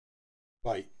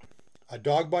Bite. A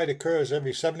dog bite occurs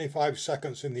every 75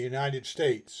 seconds in the United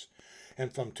States,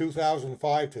 and from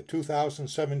 2005 to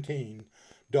 2017,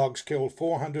 dogs killed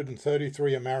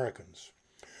 433 Americans.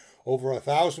 Over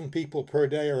 1,000 people per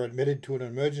day are admitted to an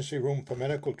emergency room for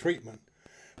medical treatment,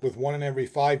 with 1 in every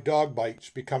 5 dog bites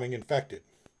becoming infected.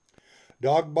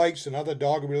 Dog bites and other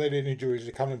dog-related injuries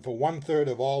accounted for 1/3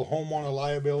 of all homeowner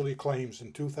liability claims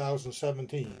in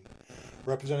 2017,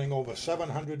 representing over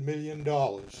 $700 million,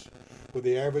 with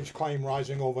the average claim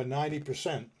rising over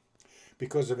 90%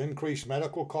 because of increased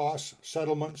medical costs,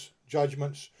 settlements,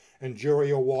 judgments, and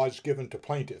jury awards given to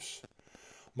plaintiffs.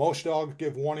 Most dogs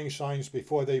give warning signs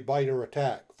before they bite or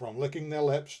attack, from licking their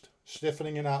lips,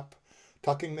 stiffening up,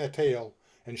 tucking their tail,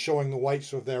 and showing the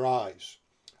whites of their eyes.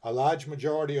 A large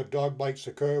majority of dog bites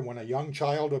occur when a young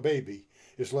child or baby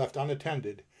is left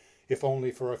unattended, if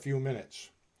only for a few minutes.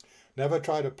 Never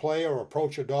try to play or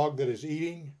approach a dog that is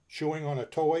eating, chewing on a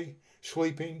toy,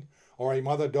 sleeping, or a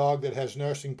mother dog that has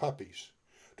nursing puppies.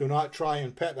 Do not try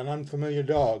and pet an unfamiliar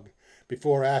dog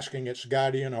before asking its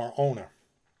guardian or owner.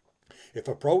 If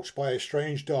approached by a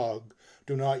strange dog,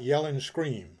 do not yell and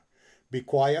scream. Be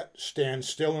quiet, stand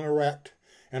still and erect,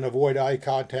 and avoid eye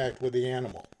contact with the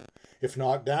animal. If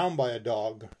knocked down by a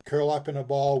dog, curl up in a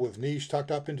ball with knees tucked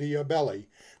up into your belly,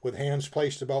 with hands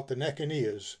placed about the neck and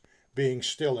ears, being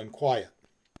still and quiet.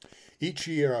 Each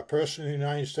year, a person in the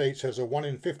United States has a 1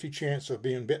 in 50 chance of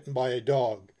being bitten by a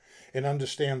dog, and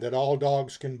understand that all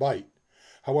dogs can bite.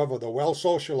 However, the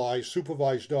well-socialized,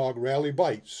 supervised dog rarely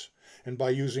bites, and by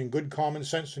using good common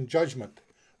sense and judgment,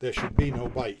 there should be no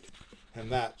bite.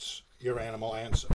 And that's your animal answer.